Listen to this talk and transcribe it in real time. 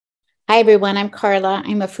Hi, everyone. I'm Carla.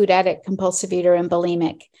 I'm a food addict, compulsive eater, and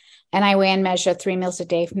bulimic. And I weigh and measure 3 meals a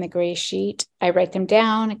day from the gray sheet. I write them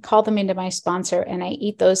down, call them into my sponsor, and I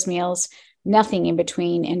eat those meals, nothing in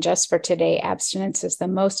between. And just for today, abstinence is the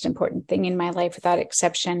most important thing in my life without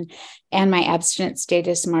exception. And my abstinence date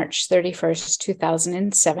is March 31st,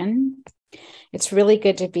 2007. It's really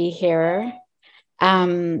good to be here.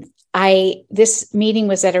 This meeting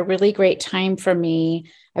was at a really great time for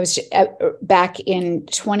me. I was back in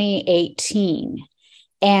 2018,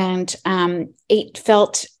 and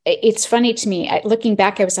it's funny to me. Looking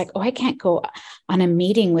back, I was like, oh, I can't go on a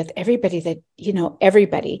meeting with everybody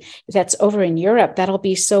that's over in Europe. That'll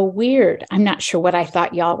be so weird. I'm not sure what I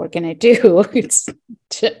thought y'all were going to do.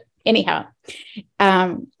 Anyhow.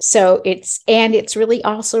 So it's really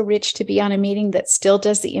also rich to be on a meeting that still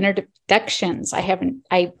does the introductions. I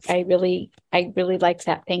really like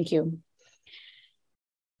that. Thank you.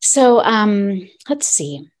 So, let's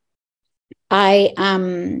see. I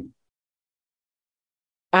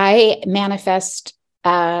manifest,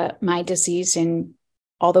 my disease in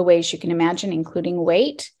all the ways you can imagine, including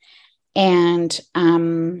weight. And,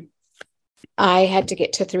 I had to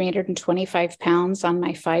get to 325 pounds on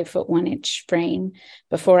my 5'1" frame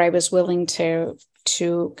before I was willing to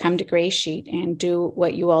come to Gray Sheet and do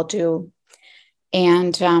what you all do.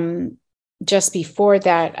 And just before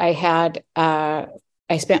that, I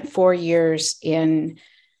spent 4 years in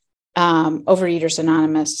Overeaters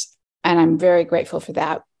Anonymous, and I'm very grateful for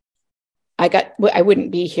that. I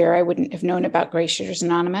wouldn't be here. I wouldn't have known about Gray Sheeters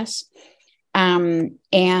Anonymous. And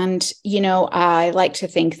I like to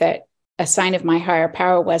think that a sign of my higher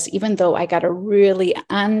power was, even though I got a really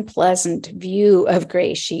unpleasant view of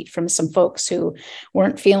Gray Sheet from some folks who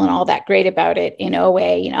weren't feeling all that great about it in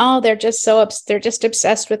OA, they're just they're just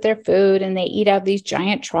obsessed with their food and they eat out of these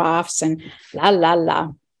giant troughs and la, la,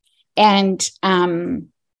 la. And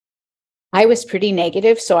I was pretty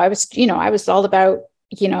negative. So I was all about,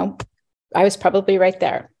 I was probably right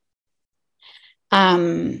there.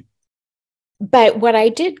 But what I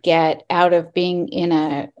did get out of being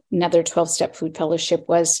in another 12-step food fellowship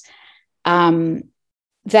was that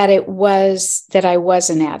I was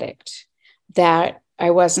an addict, that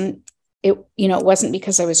I wasn't, it wasn't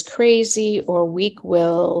because I was crazy or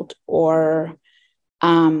weak-willed or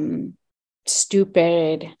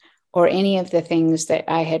stupid or any of the things that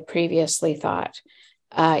I had previously thought.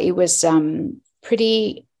 It was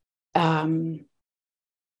pretty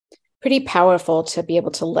powerful to be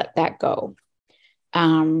able to let that go.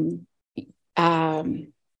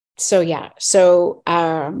 So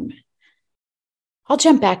I'll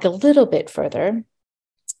jump back a little bit further.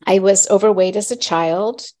 I was overweight as a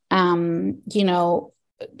child. I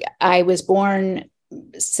was born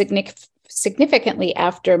significantly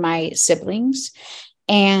after my siblings,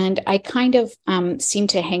 and I kind of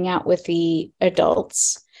seemed to hang out with the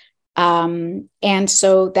adults. And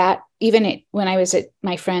so that when I was at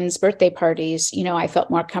my friends' birthday parties, I felt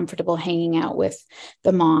more comfortable hanging out with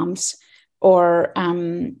the moms. Or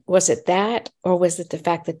was it that, or was it the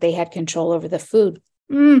fact that they had control over the food?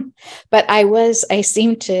 But I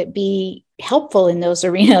seemed to be helpful in those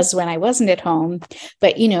arenas when I wasn't at home.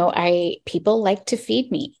 But, people like to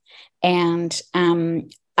feed me. And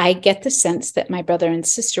I get the sense that my brother and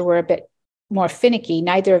sister were a bit more finicky.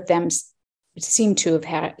 Neither of them seemed to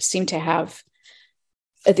have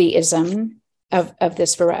the ism of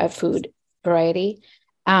this food variety.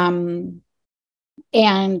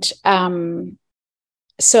 We'd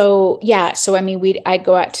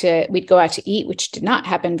go out to eat, which did not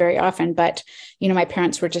happen very often, but, my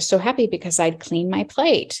parents were just so happy because I'd clean my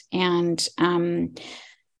plate. And,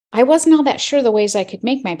 I wasn't all that sure the ways I could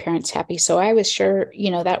make my parents happy. So I was sure,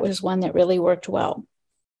 that was one that really worked well.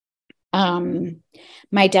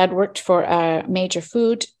 My dad worked for a major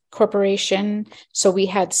food corporation. So we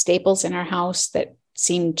had staples in our house that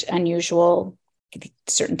seemed unusual,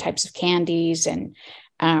 certain types of candies and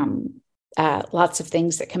lots of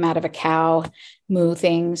things that come out of a cow, moo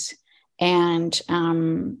things. And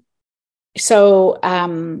so I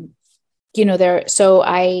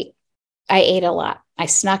ate a lot. I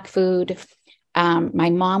snuck food. My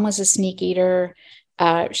mom was a sneak eater.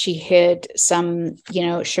 She hid some,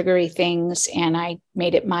 sugary things, and I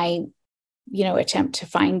made it my, attempt to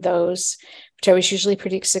find those, which I was usually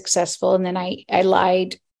pretty successful. And then I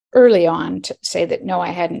lied early on to say that, no, I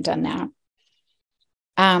hadn't done that.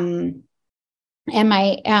 And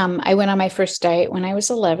I went on my first diet when I was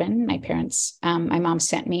 11. My mom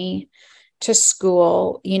sent me to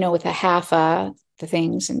school, with a half the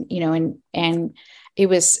things, and it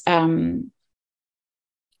was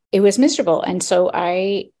miserable. And so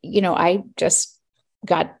I just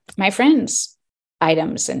got my friends'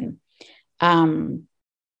 items, and Um,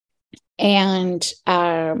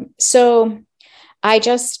 so I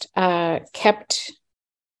just kept,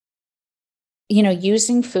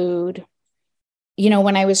 using food.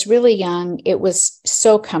 When I was really young, it was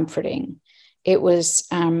so comforting. It was,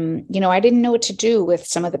 I didn't know what to do with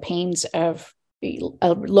some of the pains of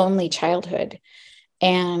a lonely childhood.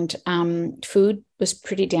 And food was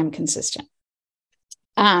pretty damn consistent.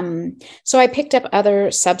 So I picked up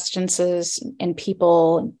other substances and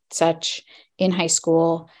people and such in high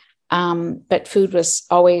school. But food was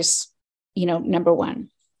always, number one.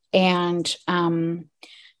 And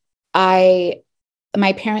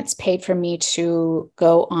my parents paid for me to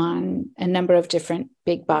go on a number of different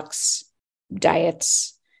big box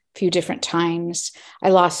diets, a few different times. I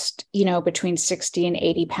lost, between 60 and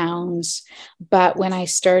 80 pounds. But when I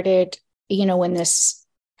started, when this,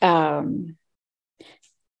 even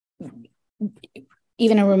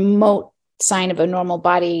a remote sign of a normal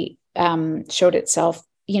body showed itself,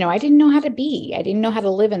 I didn't know how to be. I didn't know how to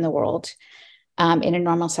live in the world in a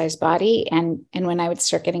normal sized body. And when I would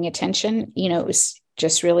start getting attention, it was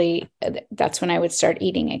just really, that's when I would start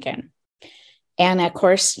eating again. And of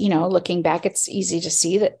course, looking back, it's easy to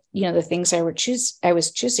see that, the things I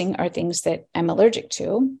was choosing are things that I'm allergic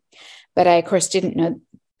to, but I, of course, didn't know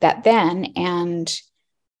that then. And,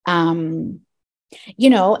 and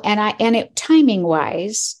it timing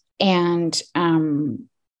wise and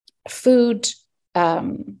food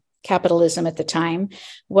capitalism at the time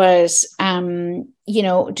was, getting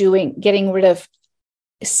rid of,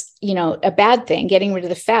 a bad thing, getting rid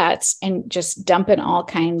of the fats and just dumping all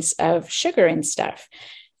kinds of sugar and stuff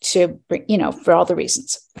to bring, for all the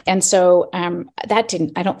reasons. And so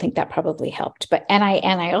I don't think that probably helped, but, and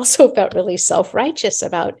I also felt really self-righteous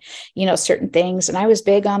about, certain things. And I was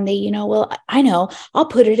big on the, well, I know I'll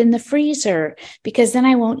put it in the freezer because then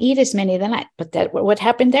I won't eat as many but what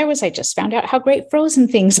happened there was I just found out how great frozen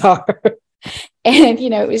things are. And,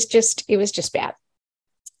 it was just bad.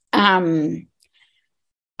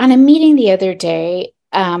 On a meeting the other day,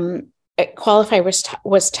 Qualify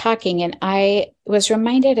was talking, and I was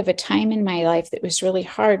reminded of a time in my life that was really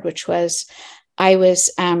hard, which was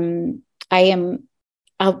I'll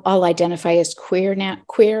identify as queer now,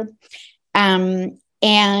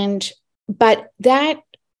 but that,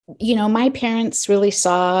 my parents really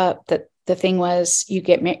saw that the thing was you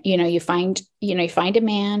find a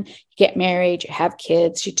man, you get married, you have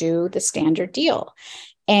kids, you do the standard deal.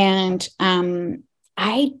 And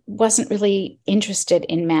I wasn't really interested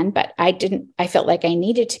in men, but I felt like I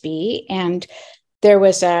needed to be. And there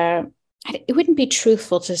was it wouldn't be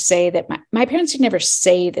truthful to say that my parents would never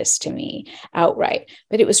say this to me outright,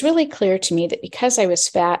 but it was really clear to me that because I was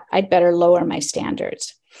fat, I'd better lower my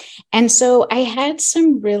standards. And so I had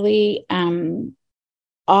some really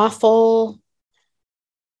awful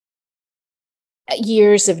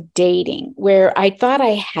years of dating where I thought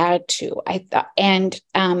I had to,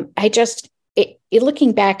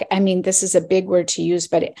 looking back, I mean, this is a big word to use,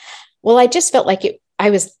 but I just felt like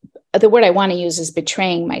the word I want to use is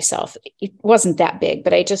betraying myself. It wasn't that big,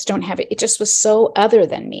 but I just don't have it. It just was so other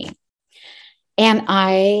than me. And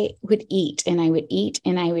I would eat and I would eat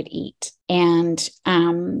and I would eat. And,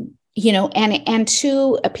 and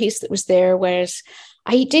two, a piece that was there was,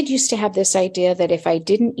 I did used to have this idea that if I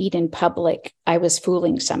didn't eat in public, I was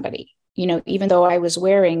fooling somebody, even though I was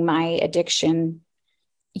wearing my addiction,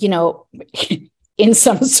 in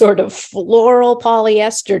some sort of floral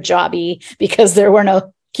polyester jobby because there were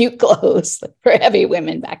no cute clothes for heavy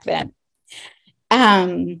women back then.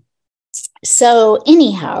 So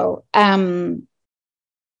anyhow, I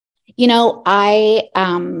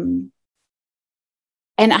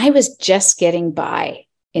was just getting by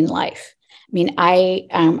in life. I mean,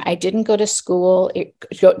 I didn't go to school,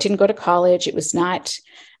 didn't go to college. It was not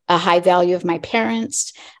a high value of my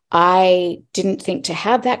parents. I didn't think to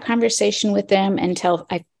have that conversation with them until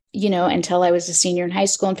I was a senior in high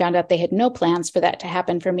school and found out they had no plans for that to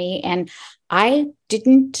happen for me. And I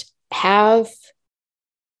didn't have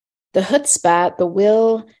the chutzpah, the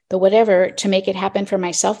will, the whatever to make it happen for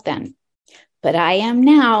myself then. But I am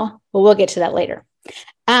now. Well, we'll get to that later.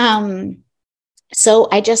 So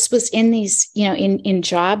I just was in these, in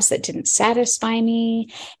jobs that didn't satisfy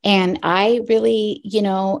me. And I really,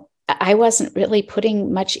 I wasn't really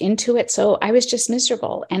putting much into it. So I was just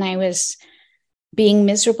miserable, and I was being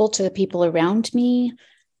miserable to the people around me.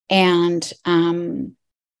 And and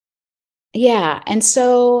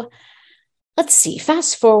so let's see,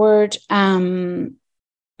 fast forward. My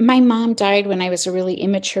mom died when I was a really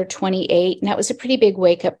immature 28, and that was a pretty big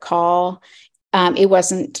wake-up call.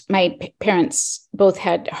 My parents both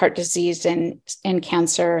had heart disease and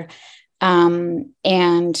cancer. But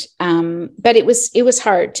it was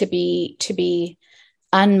hard to be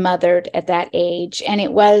unmothered at that age. And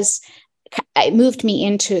it moved me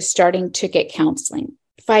into starting to get counseling.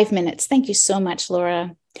 5 minutes. Thank you so much,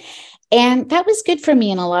 Laura. And that was good for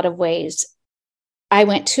me in a lot of ways. I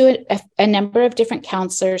went to a number of different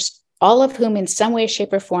counselors, all of whom in some way,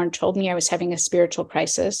 shape, or form told me I was having a spiritual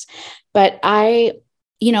crisis. But I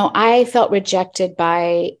felt rejected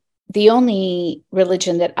by the only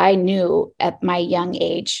religion that I knew at my young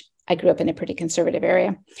age. I grew up in a pretty conservative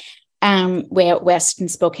area, way out west in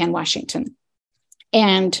Spokane, Washington.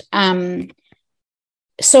 And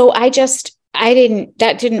so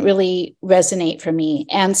that didn't really resonate for me.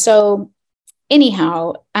 And so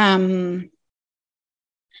anyhow, let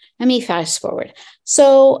me fast forward.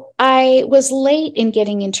 So I was late in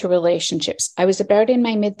getting into relationships. I was about in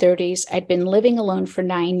my mid-30s. I'd been living alone for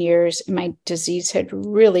 9 years, and my disease had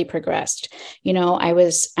really progressed. I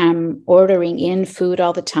was ordering in food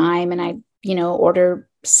all the time, and I, order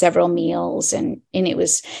several meals, and it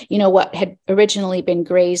was, what had originally been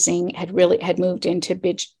grazing had moved into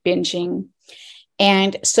binging.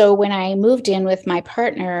 And so when I moved in with my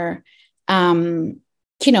partner, I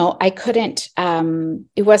couldn't,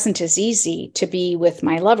 it wasn't as easy to be with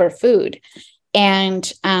my lover food.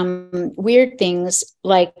 And weird things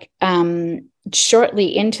like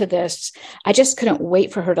shortly into this, I just couldn't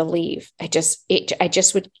wait for her to leave. I just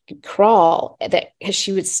would crawl because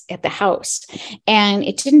she was at the house. And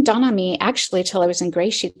it didn't dawn on me actually till I was in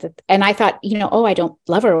gray sheet. And I thought, I don't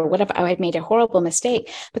love her, or what if I had made a horrible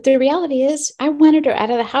mistake? But the reality is I wanted her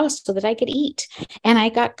out of the house so that I could eat. And I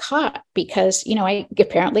got caught because, I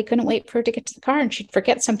apparently couldn't wait for her to get to the car, and she'd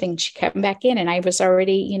forget something. She'd come back in, and I was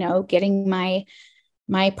already, getting my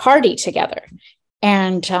party together.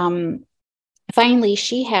 And finally,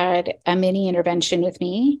 she had a mini intervention with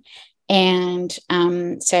me and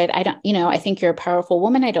said, I think you're a powerful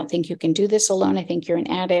woman. I don't think you can do this alone. I think you're an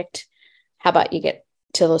addict. How about you get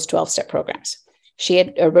to those 12-step programs? She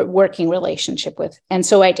had a working relationship with. And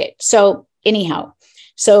so I did. So anyhow,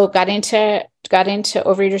 got into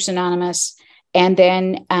Overeaters Anonymous. And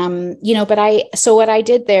then, so what I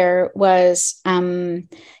did there was,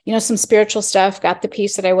 some spiritual stuff, got the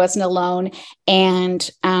piece that I wasn't alone. And,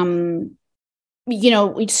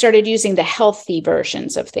 we started using the healthy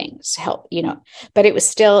versions of things, but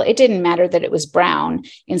it didn't matter that it was brown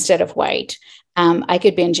instead of white. I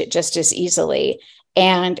could binge it just as easily.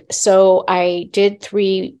 And so I did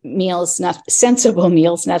 3 meals, sensible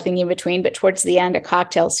meals, nothing in between, but towards the end, a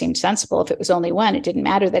cocktail seemed sensible. If it was only one, it didn't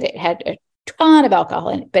matter that it had a ton of alcohol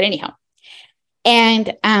in it, but anyhow.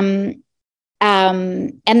 And then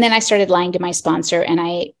I started lying to my sponsor, and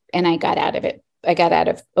I got out of it. I got out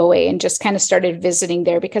of OA and just kind of started visiting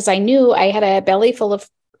there because I knew I had a belly full of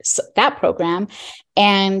that program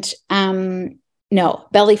and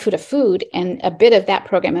belly full of food and a bit of that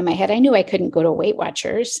program in my head. I knew I couldn't go to Weight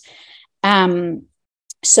Watchers. So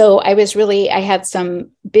I had some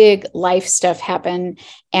big life stuff happen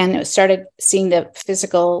and started seeing the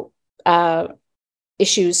physical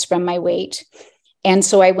issues from my weight. And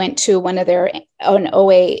so I went to an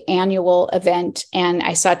OA annual event, and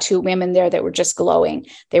I saw 2 women there that were just glowing.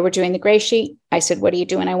 They were doing the gray sheet. I said, "What are you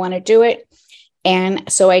doing? I want to do it." And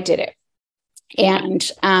so I did it.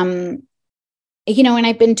 And, and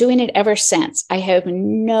I've been doing it ever since. I have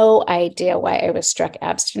no idea why I was struck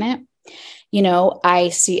abstinent. I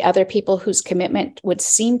see other people whose commitment would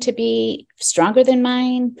seem to be stronger than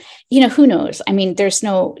mine. Who knows? I mean,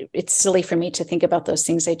 it's silly for me to think about those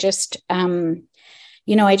things. I just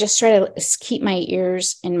try to keep my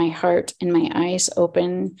ears and my heart and my eyes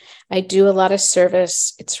open. I do a lot of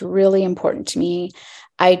service. It's really important to me.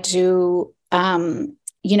 I do,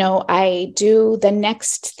 I do the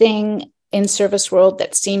next thing in service world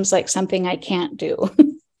that seems like something I can't do.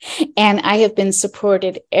 And I have been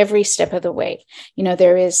supported every step of the way.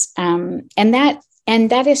 There is, and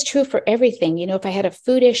that is true for everything. If I had a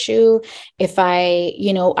food issue, if my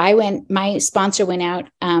sponsor went out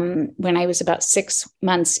when I was about 6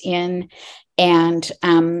 months in, and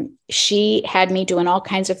she had me doing all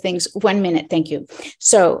kinds of things. 1 minute. Thank you.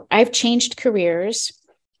 So I've changed careers.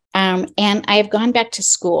 And I have gone back to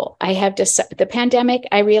school. I have the pandemic.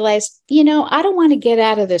 I realized, I don't want to get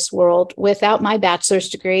out of this world without my bachelor's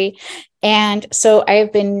degree. And so I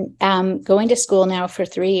have been going to school now for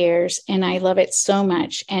 3 years, and I love it so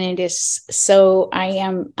much. And it is so, I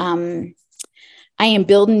am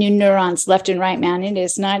building new neurons left and right, man. It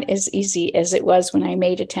is not as easy as it was when I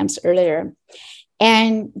made attempts earlier.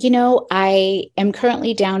 And, you know, I am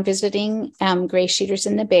currently down visiting gray sheeters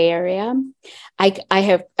in the Bay Area. I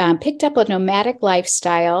have picked up a nomadic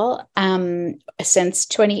lifestyle since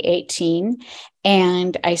 2018.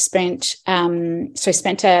 And I spent,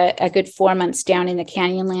 a good 4 months down in the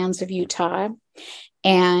Canyonlands of Utah.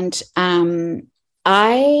 And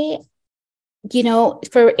I, you know,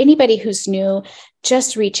 for anybody who's new,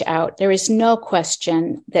 just reach out. There is no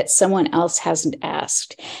question that someone else hasn't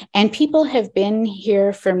asked. And people have been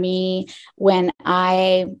here for me when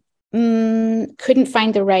I couldn't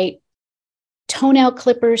find the right toenail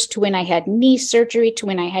clippers, to when I had knee surgery, to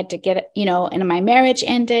when I had to get, you know, and my marriage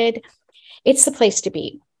ended. It's the place to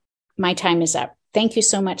be. My time is up. Thank you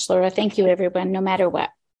so much, Laura. Thank you, everyone, no matter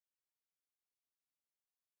what.